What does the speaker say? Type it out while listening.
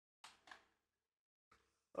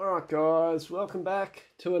Alright guys, welcome back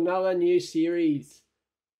to another new series.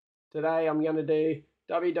 Today I'm going to do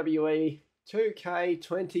WWE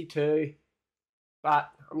 2K22, but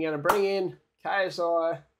I'm going to bring in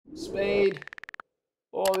KSI, Speed,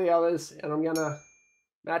 all the others, and I'm going to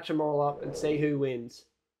match them all up and see who wins.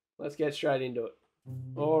 Let's get straight into it.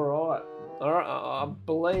 Alright, I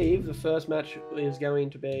believe the first match is going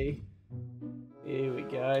to be, here we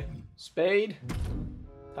go, Speed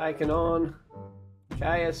taking on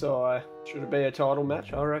KSI. Should it be a title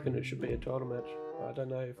match? I reckon it should be a title match. I don't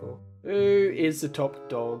know for who is the top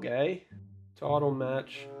dog, eh? Title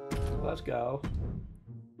match. Let's go.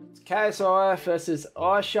 It's KSI versus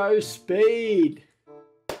IShowSpeed.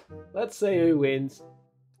 Let's see who wins.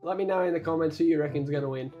 Let me know in the comments who you reckon's gonna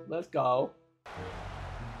win. Let's go.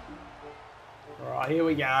 Alright, here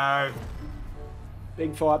we go.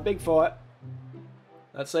 Big fight, big fight.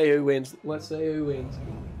 Let's see who wins. Let's see who wins.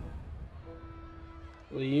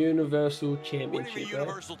 The Universal Championship. Winning the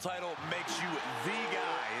Universal title makes you the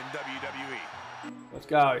guy in WWE. Let's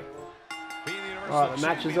go. Alright, the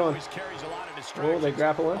match is on. Oh, they're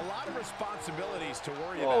grappling. A lot of responsibilities to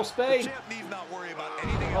worry about. Speed. The champ needs not worry about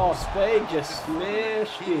anything else. else. Speed just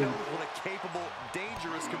smashed him. He knows what a capable,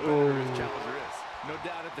 dangerous competitor his challenger is. No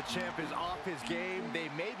doubt if the champ is off his game, they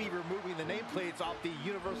may be removing the nameplates off the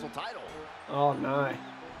Universal title. Oh no.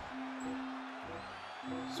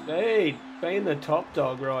 Speed, being the top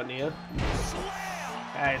dog right now.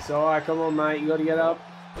 Hey, so come on, mate, you got to get up.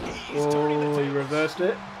 Oh, he reversed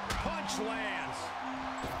it. Punch lands.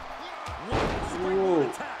 Ooh,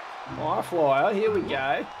 high flyer. Here we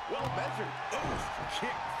go. Well measured.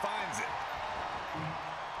 Kick finds it.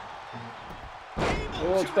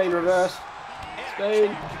 Oh, it's been reversed.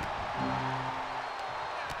 Speed.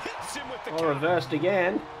 Oh, reversed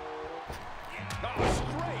again.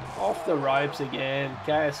 Off the ropes again,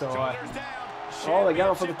 KSI. Oh, they're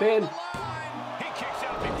going for the pin.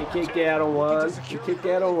 He kicked out on one. He kicked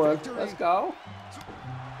out on one. Let's go.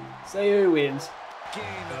 See who wins.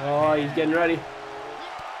 Oh, he's getting ready.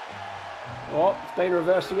 Oh, it's been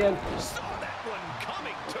reversed again.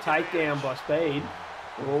 Takedown by Speed.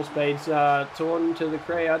 All Speed's torn to the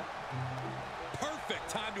crowd. Perfect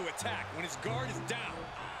time to attack when his guard is down.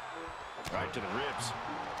 Right to the ribs.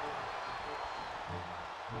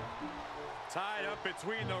 Tied up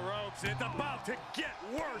between the ropes. It's about to get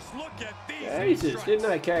worse. Look at these. Jesus, didn't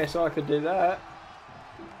know KSI could do that.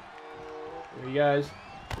 Here he goes.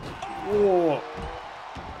 Oh.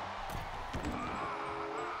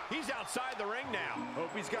 He's outside the ring now.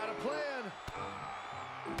 Hope he's got a plan.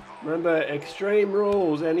 Remember, extreme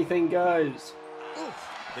rules. Anything goes. Oof.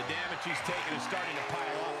 The damage he's taken is starting to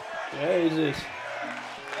pile up. Jesus.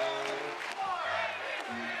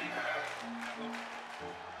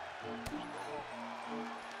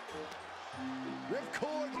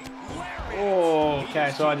 Oh,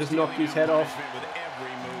 okay, so I just knocked his head off.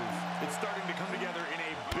 It's starting to come together in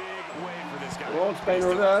a big way for this guy. Oh, it's been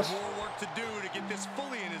reversed. More work to do to get this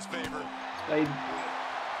fully in his favor. They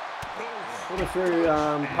put a few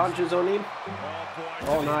punches on him.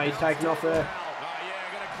 Oh no, he's taken off the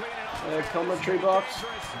commentary box,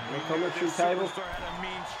 the commentary table.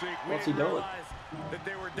 What's he doing? That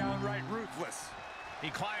they were downright ruthless. He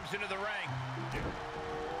climbs into the ring.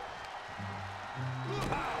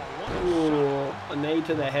 Ooh, a knee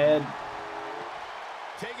to the head.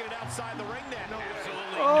 Taking it outside the ring now.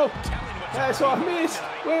 Oh, okay, so I missed.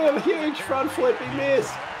 We have a huge front flip. He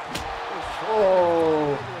missed.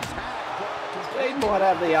 Oh, Speed might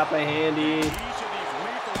have the upper hand here.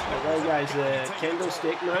 There goes the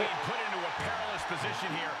candlestick, mate. Put into a perilous position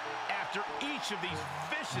here after each of these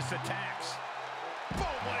vicious attacks. Boom,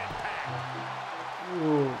 what impact.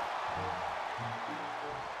 Ooh.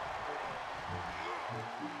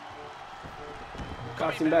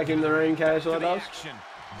 Cuts him back in the ring, KSI does.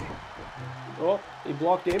 Oh, he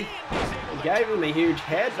blocked him. He gave him a huge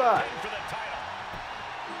headbutt.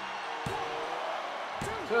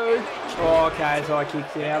 Two. Oh, KSI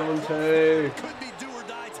kicks out of him too. Could be do or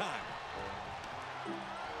die time.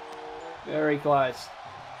 Very close.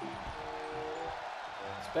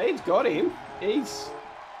 Speed's got him. He's...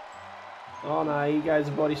 Oh no, he goes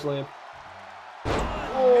a body slam.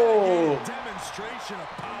 Oh! Demonstration of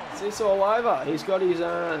power. Is this all over? He's got his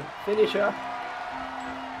finisher.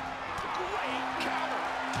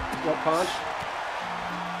 Got punched.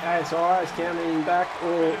 KSI is counting him back.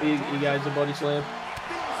 Oh, he goes a body slam.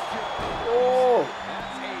 Oh!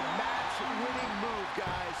 That's a match-winning move,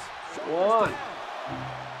 guys. 1,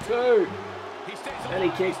 2. And he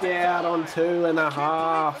kicked out on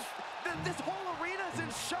 2.5. This whole arena's in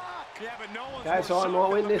shock. Yeah, but no one's KSI might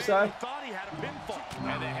win this though. thought he had a pinfall.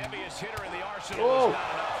 And the heaviest hitter in the arsenal Oh. is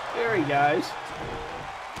not enough. There he goes.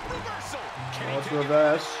 Oh, it's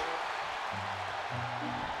reverse.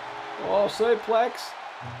 Oh, suplex.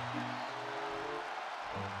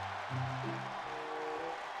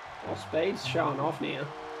 Oh, Speed's showing off now.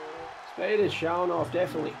 Speed is showing off,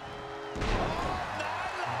 definitely.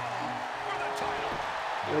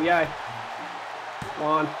 Here we go.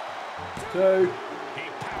 1, 2.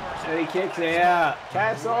 And he kicks out.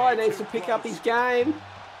 KSI needs to pick up his game.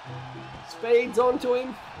 Speed's onto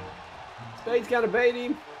him. Speed's going to beat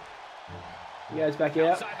him. He goes back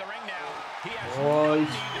out. Oh,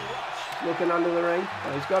 he's looking under the ring.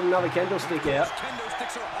 Oh, he's got another kendo stick out.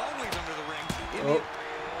 Oh,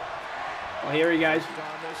 oh here he goes.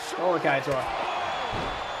 Oh, okay, it's all right.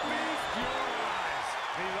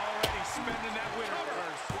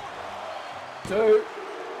 2.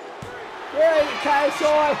 Yeah,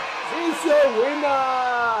 KSI is the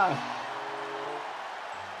winner.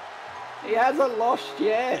 He hasn't lost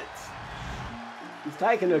yet. He's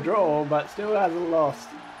taken a draw, but still hasn't lost.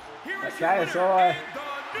 But KSI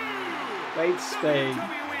beats Speed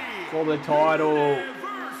for the title.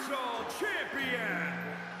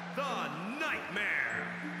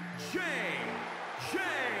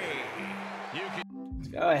 Let's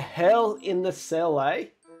go Hell in the Cell, eh?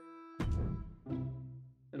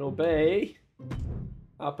 It'll be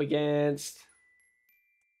up against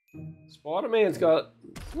Spider-Man's got.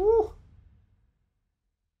 Woo.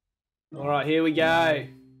 All right, here we go. I've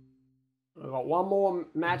got one more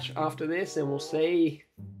match after this, and we'll see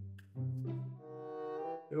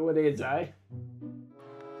who it is, eh?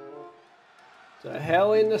 So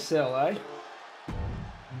Hell in the Cell, eh?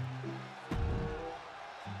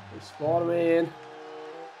 Spider-Man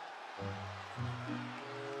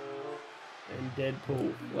and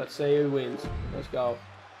Deadpool. Let's see who wins. Let's go.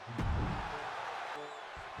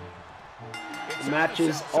 The match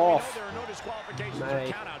is off.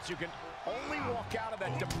 Mate. Oh,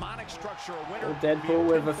 Deadpool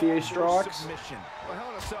with a few strikes.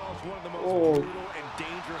 Oh,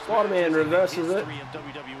 Spider-Man reverses it.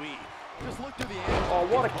 Oh,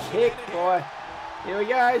 what a kick, boy. Here he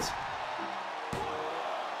goes.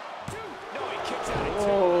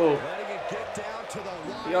 Oh,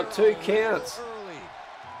 he got 2 counts.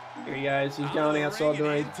 Here he goes. He's going outside the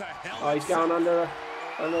ring. Oh, he's going under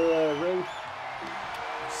the ring.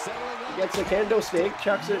 He gets a kendo stick,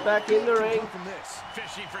 chucks it back in the ring.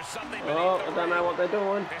 Oh, I don't know what they're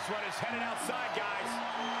doing.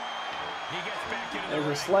 There's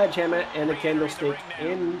a sledgehammer and a kendo stick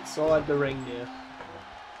inside the ring now.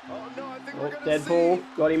 Oh, Deadpool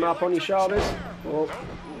got him up on his shoulders. Oh,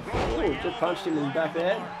 just punched him in the back of the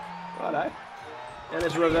head. Righto. And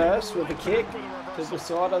it's reversed with a kick to the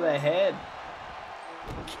side of the head.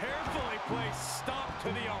 Carefully placed stomp to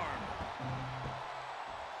the arm.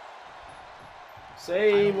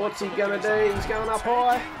 See, what's he gonna do? He's going up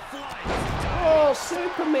high. Oh,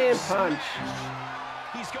 Superman punch.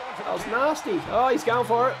 That was nasty. Oh, he's going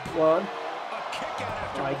for it. 1.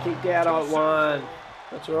 Oh, he kicked out at 1.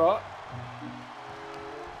 That's alright.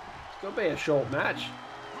 It's gonna be a short match.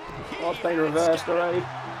 Oh, it's been reversed already.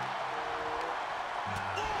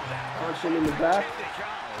 Punched him in the back.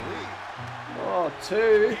 Oh,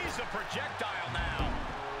 2.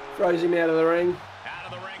 Throws him out of the ring.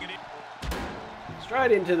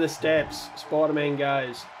 Straight into the steps, Spider-Man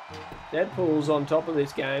goes. Deadpool's on top of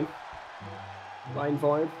this game. Waiting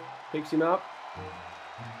for him. Picks him up.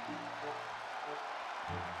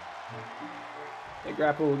 They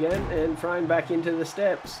grapple again and throw him back into the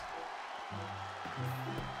steps.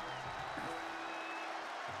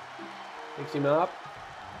 Picks him up.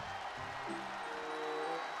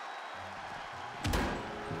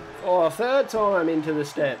 Oh, a 3rd time into the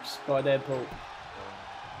steps by Deadpool.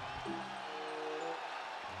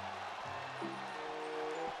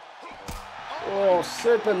 Oh,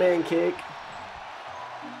 Superman kick.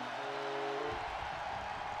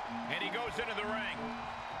 And he goes into the ring.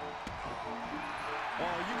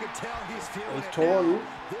 Oh, you can tell he's feeling He's torn.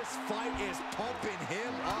 This fight is pumping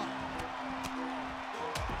him up.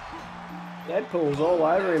 Deadpool's all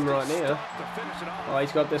over him right now. Oh,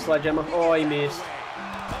 he's got this sledgehammer. Oh, he missed.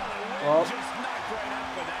 Oh.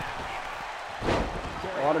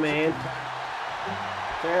 Spider-Man.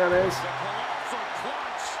 Counters.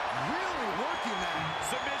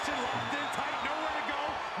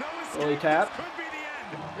 Fully tapped.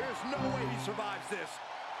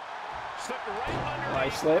 Oh, he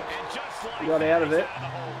slipped. He got out of it.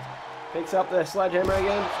 Picks up the sledgehammer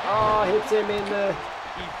again. Oh, hits him in the...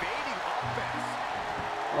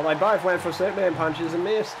 Oh, they both went for Superman punches and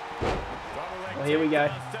missed. Oh, here we go.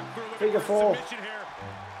 Figure 4.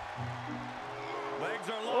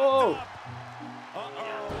 Oh!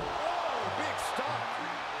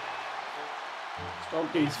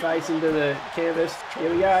 Stomped his face into the canvas. Here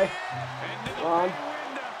we go. 1,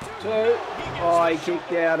 2. Oh, he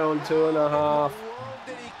kicked out on 2.5.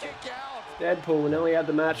 Deadpool nearly had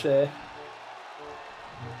the match there.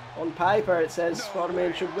 On paper it says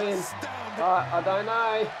Spider-Man should win, but I don't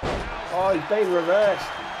know. Oh, he's been reversed.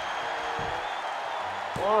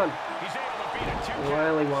 1. Oh,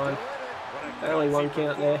 only one. Only one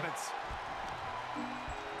count there.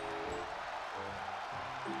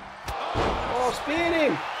 Oh, speared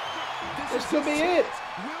him. This could be it.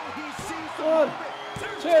 1,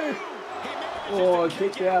 2. Oh,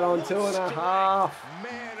 kicked out on 2.5.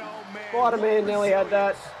 Spider-Man nearly had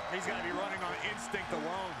that. He's got to be running on instinct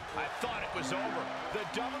alone. I thought it was over. The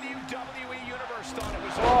WWE Universe thought it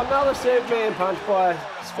was over. Oh, another Superman punch by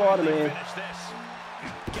Spider-Man.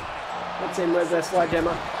 Hits him with the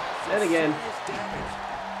sledgehammer. And again.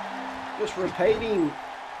 Just repeating.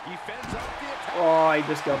 Oh, he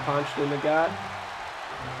just got punched in the gut.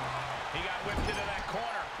 He got whipped into that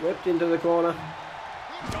corner. Whipped into the corner.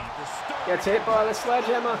 Gets hit by the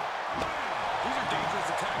sledgehammer. These are dangerous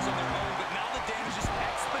attacks on their own, but now the damage is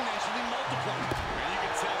exponentially multiplied. And you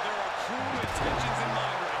can tell there are cruel intentions in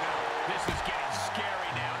mind right now. This is getting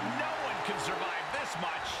scary now. No one can survive this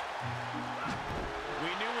much.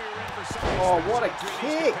 We knew we were in for something. Oh, what a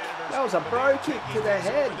kick! That was a bro kick to the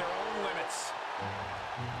head.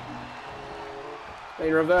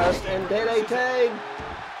 Been reversed and DDT.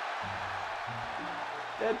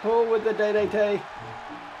 Deadpool with the DDT.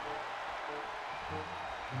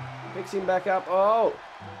 Picks him back up. Oh.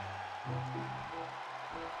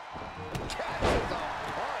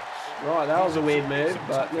 Right, that was a weird move,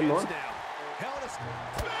 but never mind.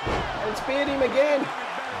 And speared him again.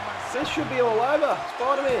 This should be all over.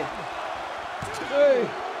 Spider-Man. 2,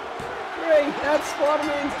 3. That's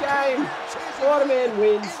Spider-Man's game. Spider-Man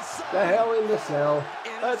wins. The Hell in the Cell.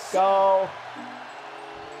 Let's go.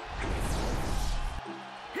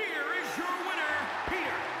 Here is your winner,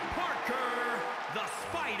 Peter Parker, the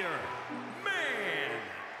Spider-Man.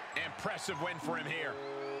 Impressive win for him here.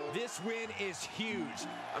 This win is huge.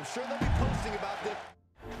 I'm sure they'll be posting about this.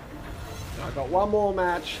 I've got one more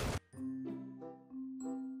match.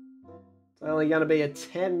 It's only going to be a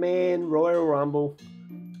 10-man Royal Rumble.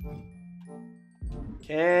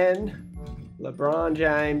 Can LeBron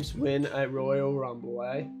James win a Royal Rumble,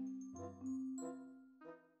 eh?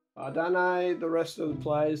 I don't know the rest of the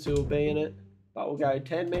players who will be in it, but we'll go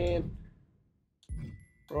 10-man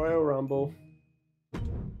Royal Rumble.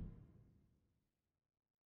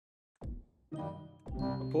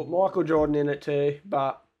 I'll put Michael Jordan in it too,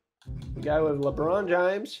 but we'll go with LeBron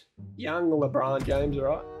James. Young LeBron James,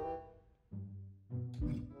 alright?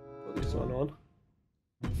 Put this one on.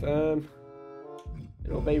 Confirm.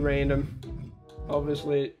 It'll be random.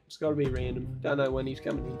 Obviously, it's got to be random. Don't know when he's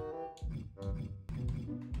coming in.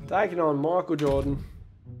 Taking on Michael Jordan.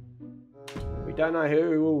 We don't know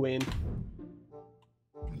who will win.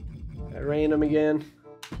 Go random again.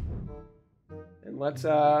 And let's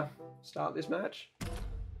start this match.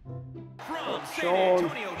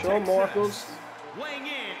 Shawn Michaels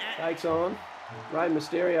takes on Rey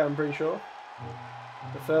Mysterio, I'm pretty sure.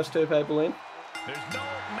 The first two people in. There's no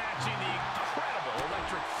matching the incredible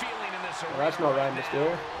electric feeling in this arena. Well, that's not Rey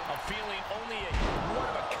Mysterio. A feeling only a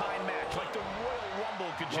one-of-a-kind match like the Royal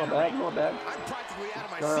Rumble could generate. Not bad. I'm practically out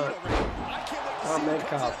of my seat already. I can't wait to see what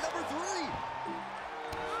comes out at number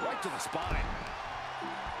 3. Right to the spine.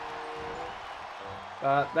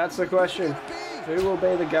 That's the question. Who will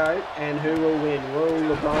be the GOAT and who will win?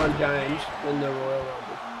 Will LeBron James win the Royal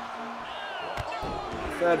Rumble?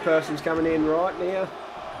 Third person's coming in right now.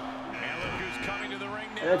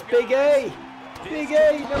 And it's Big E! Big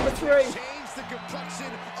E, number 3.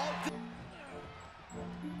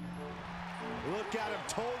 Look at him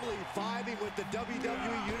totally vibing with the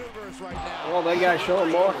WWE Universe right now. Well, there goes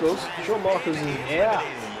Shawn Michaels. Shawn Michaels is out.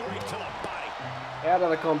 Out of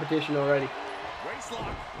the competition already.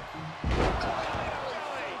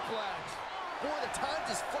 Boy, the time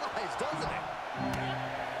just flies, doesn't it?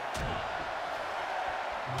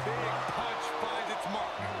 Big punch finds its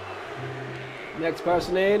mark. Next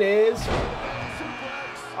person in is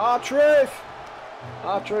R-Truth.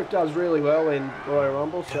 R-Truth does really well in Royal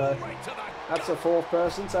Rumble, so that's the 4th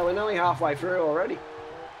person, so we're nearly halfway through already.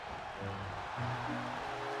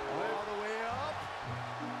 All the way up.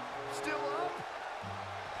 Still up.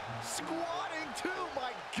 Squatting too,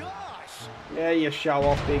 my gosh. Yeah, you show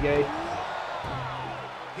off, Big E.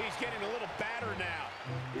 He's getting a little battered now.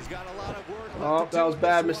 He's got a lot of work. Oh, that was a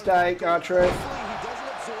bad mistake, R-Truth.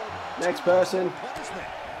 Next person.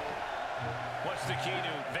 What's the key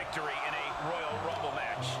to victory in a Royal Rumble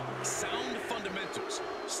match. Sound fundamentals.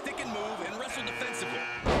 Stick and move and wrestle defensively.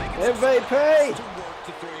 MVP! To work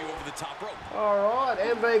to throw you over the top rope. Alright,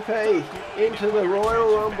 MVP into the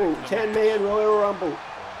Royal Rumble. 10-man Royal Rumble.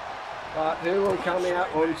 But who will come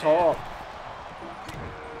out on top?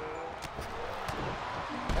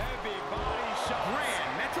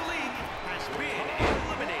 Grand Metalik has been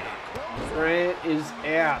eliminated. Grant is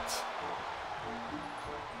out.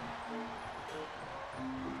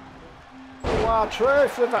 Well,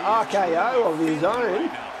 Truth with an RKO of his own.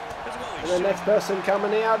 And the next person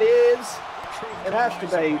coming out is... It has to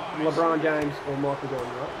be LeBron James or Michael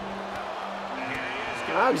Jordan, right?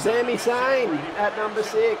 Oh, Sami Zayn at number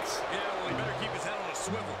 6. Yeah, well, he better keep his head on a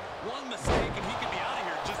swivel. One mistake and he could be out of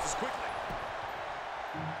here just as quickly.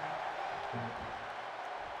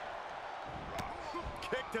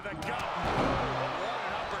 Kick to the gut. What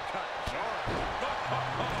an uppercut.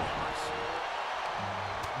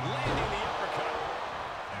 Landing the uppercut.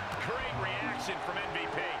 Great reaction from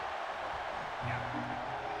MVP.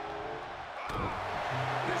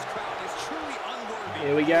 This crowd is truly unworthy.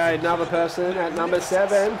 Here we go, another person at number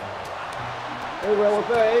 7. Who will it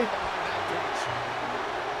be?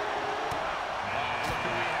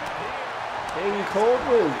 King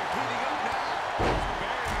Corbin.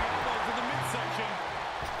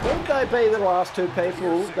 Would they be the last 2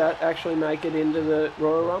 people that actually make it into the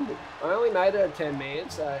Royal Rumble? I only made it a 10-man,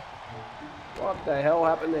 so what the hell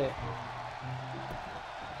happened there?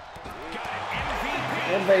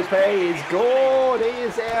 MVP is gone. He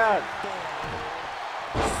is out.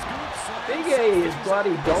 Big E is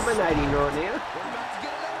bloody dominating right now.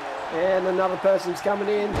 And another person's coming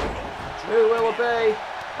in. Who will it be?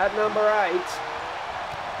 At number 8. It's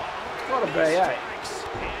got to be 8.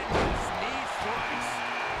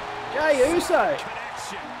 Jey Uso.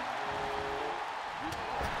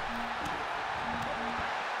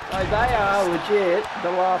 So they are legit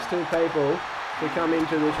the last 2 people to come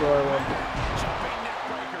into this Royal Rumble.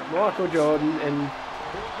 Michael Jordan and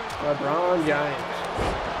LeBron James.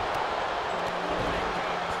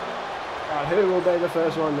 Right, who will be the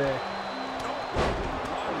first one there?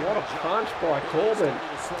 What a punch by Corbin.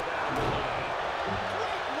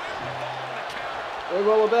 Who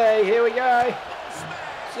will it be? Here we go.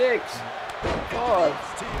 6, 5,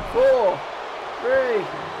 4, 3,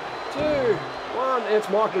 2, 1. It's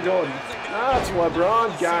Michael Jordan. No, it's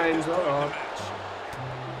LeBron James. All right.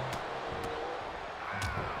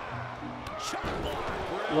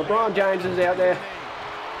 LeBron James is out there.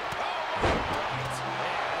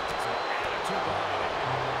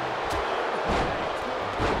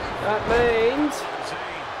 That means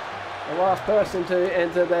the last person to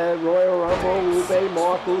enter the Royal Rumble will be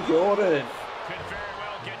Michael Jordan.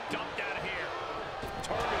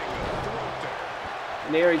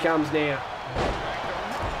 And here he comes now.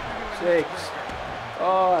 6,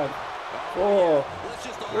 5, 4,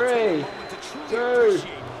 3, 2,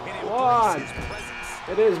 1.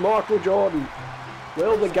 It is Michael Jordan.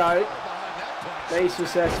 Will the GOAT be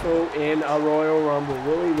successful in a Royal Rumble?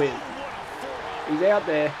 Will he win? He's out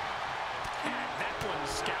there.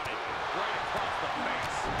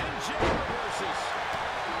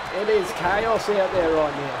 It is chaos out there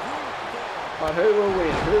right now. But who will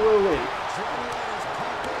win? Who will win?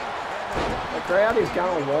 The crowd is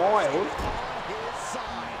going wild.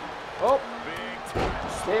 Oh,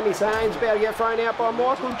 Sami Zayn's about to get thrown out by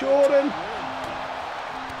Michael Jordan.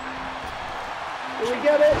 Did we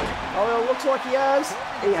get it? Oh, it looks like he has.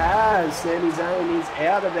 He has. Sami Zayn is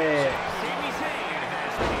out of there.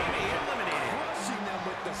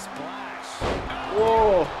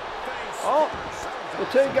 Whoa. Oh, the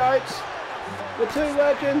 2 GOATs. The 2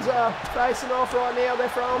 legends are facing off right now. They're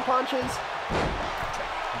throwing punches.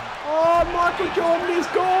 Oh, Michael Jordan is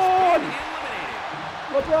gone.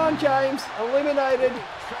 LeBron James eliminated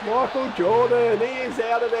Michael Jordan. He is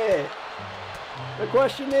out of there. The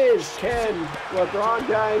question is, can LeBron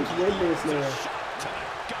James win this now?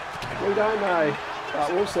 We don't know,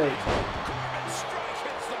 but we'll see.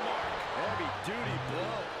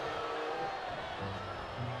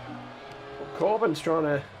 Well, Corbin's trying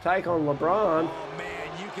to take on LeBron.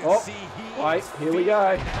 Oh, wait, here we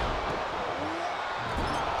go.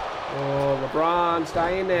 Oh, LeBron,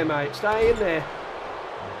 stay in there, mate. Stay in there.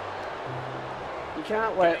 You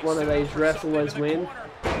can't let one of these wrestlers win,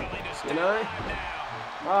 you know?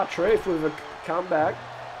 Ah, Truth with a comeback.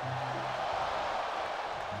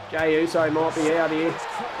 Jey Uso might be out here.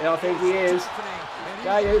 Yeah, I think he is.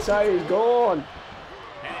 Jey Uso is gone.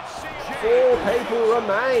 4 people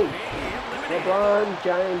remain. LeBron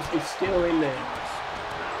James is still in there.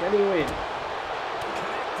 Can he win?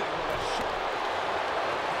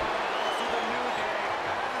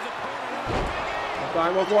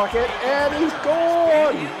 Don't look like it, and he's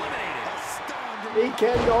gone! He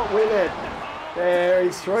cannot win it. There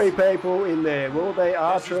is 3 people in there. Will they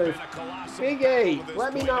R-Truth? Big E,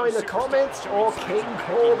 let me know in the comments, or King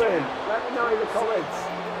Corbin. Let me know in the comments.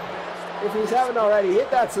 If you haven't already, hit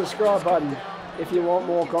that subscribe button if you want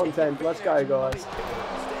more content. Let's go, guys.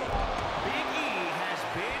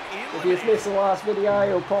 If you've missed the last video,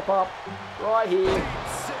 it'll pop up right here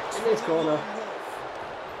in this corner.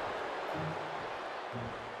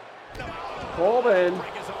 Corbin's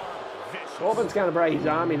going to break his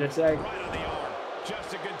arm in a sec.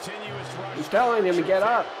 He's telling him to get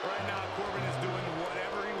up.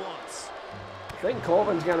 I think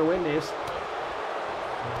Corbin's going to win this.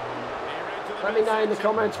 Let me know in the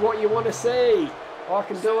comments what you want to see. I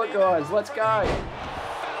can do it, guys. Let's go.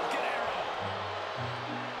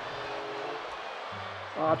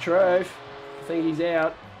 R-Truth. I think he's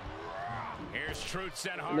out.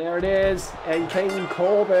 And there it is. And King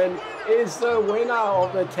Corbin is the winner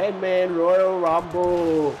of the 10-man Royal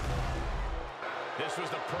Rumble. This was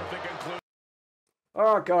the perfect conclusion.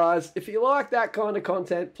 Alright guys, if you like that kind of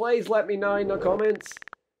content, please let me know in the comments.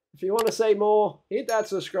 If you want to see more, hit that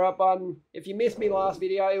subscribe button. If you missed me last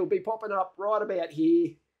video, it'll be popping up right about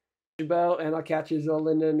here. Bell, and I'll catch you all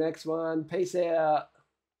in the next one. Peace out.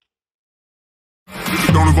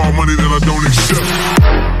 Don't involve money that I don't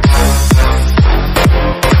accept.